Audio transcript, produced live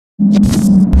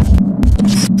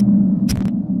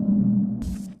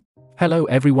Hello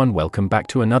everyone, welcome back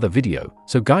to another video.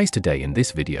 So guys, today in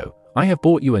this video, I have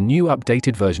bought you a new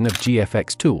updated version of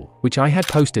GFX tool, which I had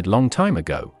posted long time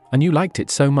ago, and you liked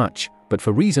it so much, but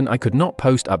for reason I could not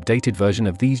post updated version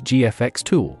of these GFX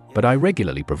tool, but I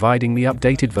regularly providing the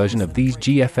updated version of these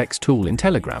GFX tool in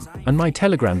Telegram, and my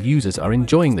Telegram users are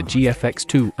enjoying the GFX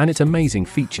tool and its amazing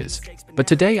features. But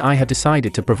today I have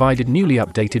decided to provide a newly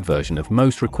updated version of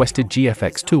most requested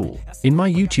GFX tool in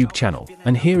my YouTube channel,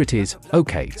 and here it is.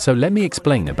 Okay, so let me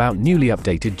explain about newly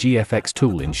updated GFX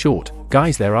tool in short.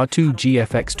 Guys, there are two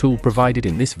GFX tool provided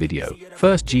in this video.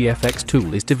 First GFX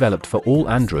tool is developed for all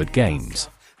Android games,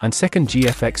 and second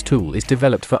GFX tool is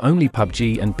developed for only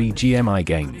PUBG and BGMI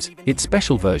games. Its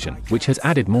special version, which has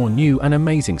added more new and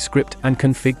amazing script and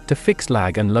config to fix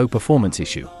lag and low performance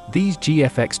issue. These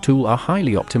GFX tool are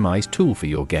highly optimized tool for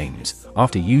your games.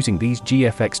 After using these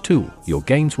GFX tool, your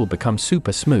games will become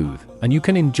super smooth, and you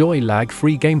can enjoy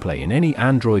lag-free gameplay in any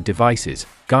Android devices.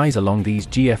 Guys, along these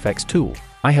GFX tool,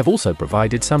 I have also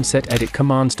provided some set edit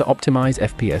commands to optimize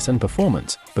FPS and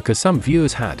performance, because some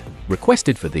viewers had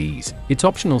requested for these. It's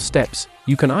optional steps,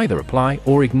 you can either apply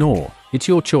or ignore, it's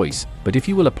your choice, but if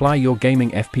you will apply, your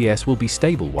gaming FPS will be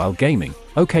stable while gaming.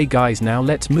 Okay guys, now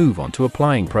let's move on to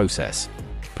applying process.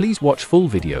 Please watch full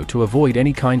video to avoid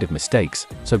any kind of mistakes.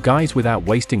 So guys, without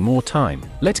wasting more time,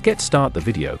 let's start the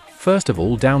video. First of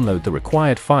all, download the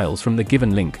required files from the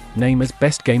given link, name as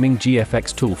Best Gaming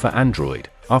GFX Tool for Android.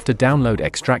 After download,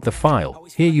 extract the file.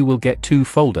 Here you will get two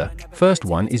folder. First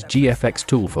one is GFX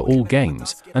tool for all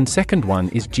games, and second one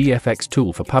is GFX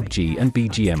tool for PUBG and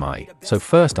BGMI. So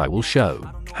first I will show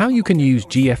how you can use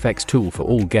GFX tool for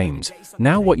all games.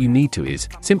 Now what you need to is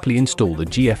simply install the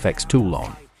GFX tool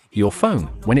on your phone.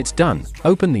 When it's done,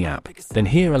 open the app, then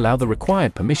here allow the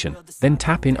required permission, then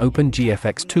tap in Open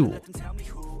GFX tool.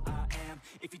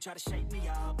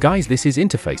 Guys, this is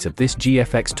interface of this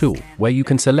GFX tool, where you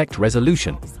can select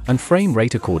resolution and frame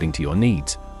rate according to your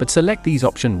needs, but select these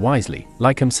options wisely,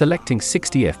 like I'm selecting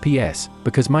 60 FPS,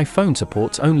 because my phone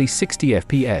supports only 60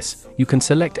 FPS, you can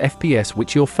select FPS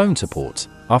which your phone supports.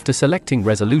 After selecting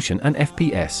resolution and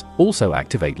FPS, also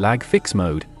activate lag fix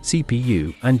mode,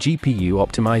 CPU and GPU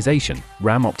optimization,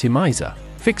 RAM optimizer,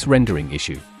 fix rendering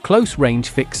issue, close range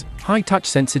fix, high touch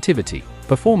sensitivity,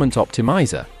 performance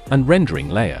optimizer, and rendering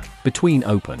layer. Between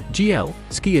OpenGL,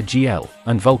 Skier GL,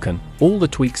 and Vulkan, all the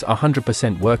tweaks are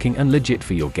 100% working and legit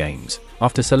for your games.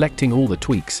 After selecting all the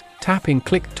tweaks, tap in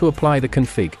click to apply the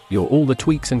config. All the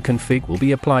tweaks and config will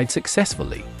be applied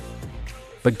successfully.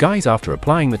 But guys, after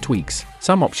applying the tweaks,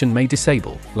 some option may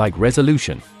disable, like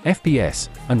resolution, FPS,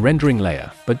 and rendering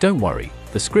layer. But don't worry,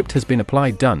 the script has been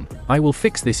applied done. I will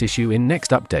fix this issue in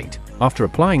next update. After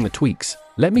applying the tweaks,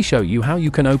 let me show you how you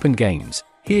can open games.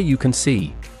 Here you can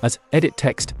see, as edit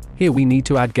text, here we need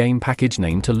to add game package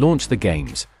name to launch the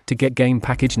games. To get game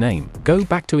package name, go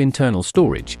back to internal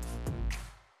storage,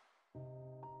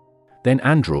 then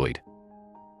Android,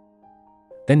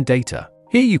 then data.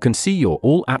 Here you can see your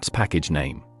all apps package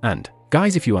name. And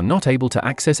guys, if you are not able to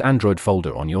access Android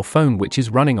folder on your phone which is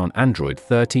running on Android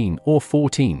 13 or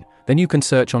 14, then you can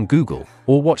search on Google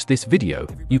or watch this video.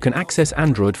 You can access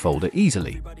Android folder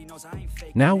easily.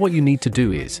 Now what you need to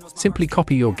do is simply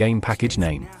copy your game package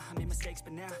name.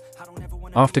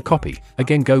 After copy,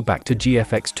 again go back to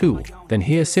GFX tool, then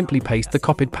here simply paste the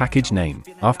copied package name.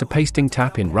 After pasting,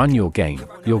 tap in run your game.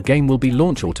 Your game will be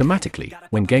launched automatically.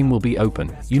 When game will be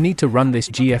open, you need to run this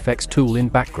GFX tool in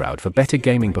background for better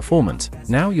gaming performance.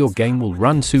 Now your game will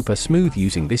run super smooth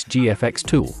using this GFX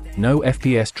tool. No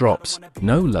FPS drops,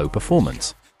 no low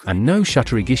performance, and no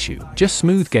shuttering issue, just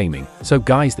smooth gaming. So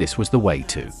guys, this was the way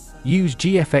to use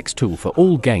GFX tool for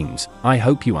all games. I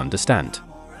hope you understand.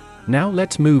 Now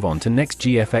let's move on to next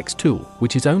GFX tool,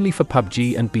 which is only for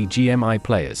PUBG and BGMI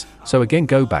players. So again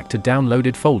go back to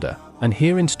downloaded folder, and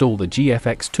here install the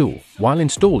GFX tool. While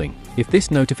installing, if this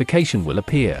notification will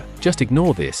appear, just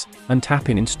ignore this, and tap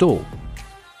in install.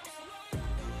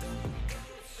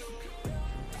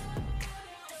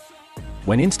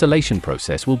 When installation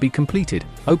process will be completed,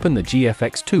 open the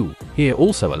GFX tool. Here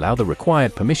also allow the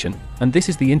required permission, and this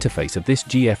is the interface of this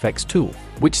GFX tool,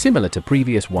 which similar to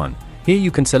previous one. Here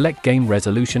you can select game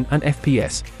resolution and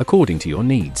FPS according to your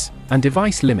needs, and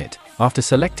device limit. After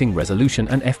selecting resolution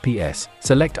and FPS,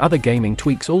 select other gaming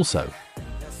tweaks also.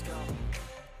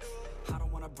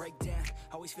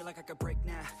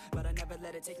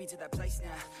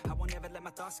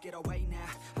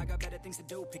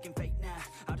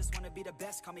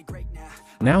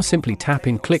 Now simply tap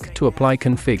in click to apply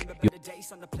config.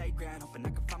 days on the playground, hoping I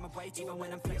can find my way. Even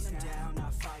when I'm feeling down,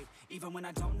 I fight. Even when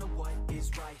I don't know what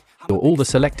is right. All the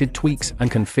selected tweaks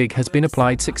and config has been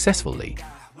applied successfully.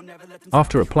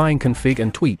 After applying config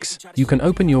and tweaks, you can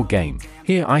open your game.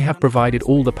 Here I have provided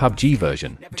all the PUBG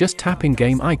version. Just tap in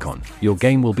game icon, your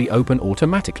game will be open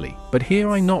automatically. But here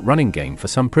I'm not running game for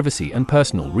some privacy and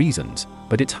personal reasons,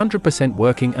 but it's 100%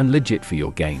 working and legit for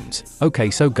your games. Okay,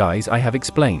 so guys, I have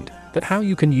explained that how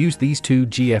you can use these two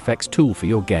GFX tool for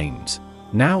your games.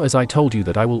 Now, as I told you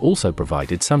that I will also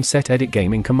provided some set edit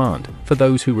gaming command for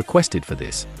those who requested for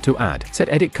this. To add set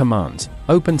edit commands,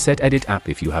 open set edit app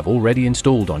if you have already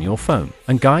installed on your phone.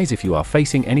 And guys, if you are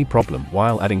facing any problem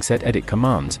while adding set edit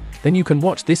commands, then you can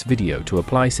watch this video to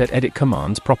apply set edit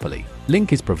commands properly.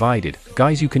 Link is provided.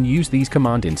 Guys, you can use these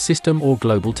command in system or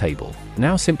global table.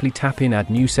 Now simply tap in add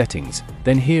new settings,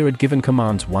 then here add given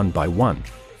commands one by one.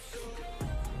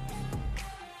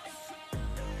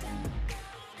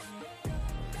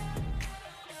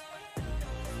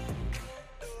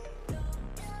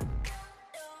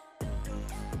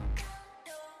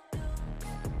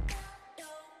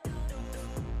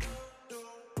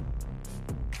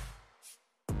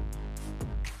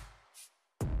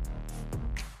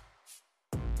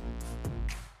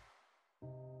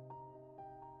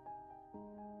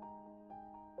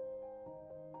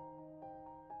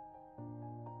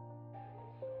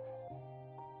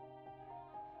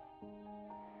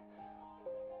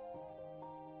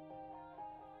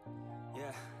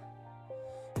 Yeah,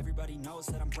 everybody knows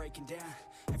that I'm breaking down.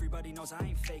 Everybody knows I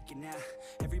ain't faking now.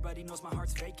 Everybody knows my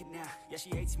heart's vacant now. Yeah, she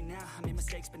hates me now, I made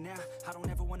mistakes, but now I don't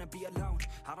ever wanna be alone.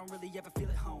 I don't really ever feel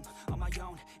at home, on my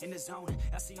own, in the zone.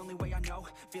 That's the only way I know,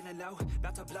 feeling low,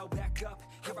 about to blow back up.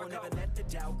 Here I won't ever let the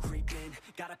doubt creep in.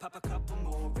 Gotta pop a couple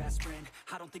more aspirin.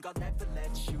 I don't think I'll ever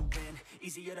let you in.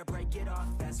 Easier to break it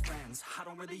off best friends. I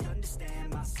don't really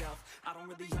understand myself, I don't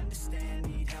really understand,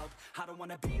 need help. I don't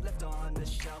wanna be left on the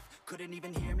shelf. Couldn't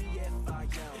even hear me if I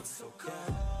yelled. It's so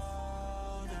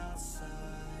cold outside,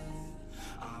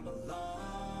 I'm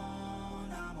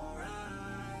alone, I'm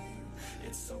alright.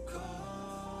 It's so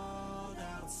cold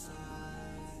outside,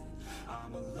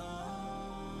 I'm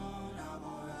alone, I'm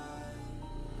alright.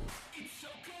 It's so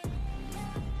cold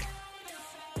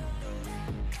outside, I'm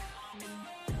alone.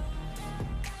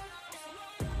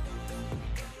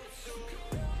 It's so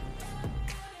cold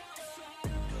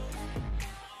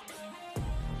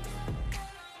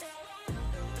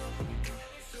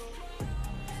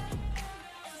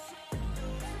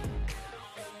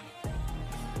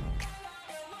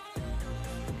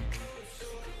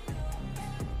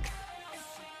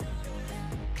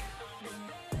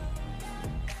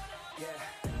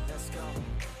outside,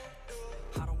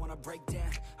 break down,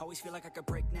 always feel like I could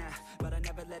break now, but I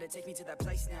never let it take me to that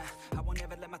place now. I won't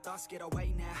ever let my thoughts get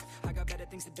away now. I got better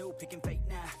things to do, picking fate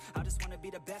now. I just wanna be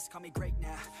the best, call me great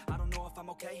now. I don't know if I'm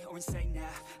okay or insane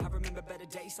now. I remember better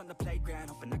days on the playground,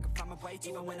 hoping I can find my way.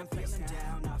 Even when I'm feeling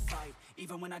down, I fight.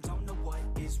 Even when I don't know what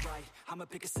is right, I'ma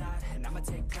pick a side and I'ma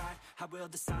take pride. I will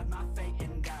decide my fate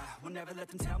and I will never let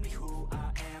them tell me who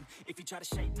I am. If you try to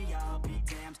shape me, I'll be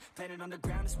damned. Planet on the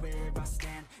ground is where I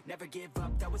stand. Never give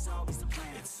up, that was always the plan.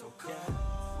 It's so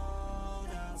cold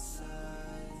outside,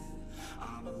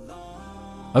 I'm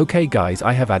alone. Okay guys,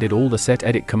 I have added all the set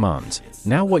edit commands.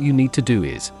 Now what you need to do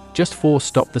is just force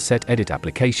stop the set edit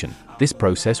application. This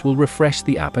process will refresh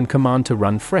the app and command to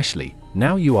run freshly.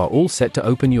 Now you are all set to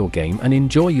open your game and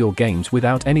enjoy your games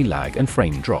without any lag and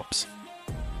frame drops.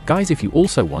 Guys, if you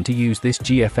also want to use this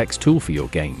GFX tool for your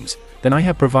games, then I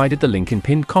have provided the link in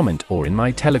pinned comment or in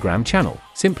my Telegram channel.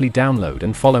 Simply download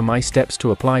and follow my steps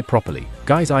to apply properly.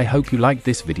 Guys, I hope you liked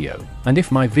this video, and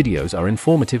if my videos are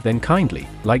informative then kindly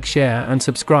like, share and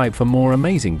subscribe for more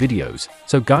amazing videos.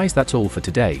 So guys, that's all for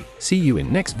today. See you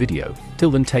in next video.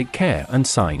 Till then, take care and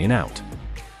signing out.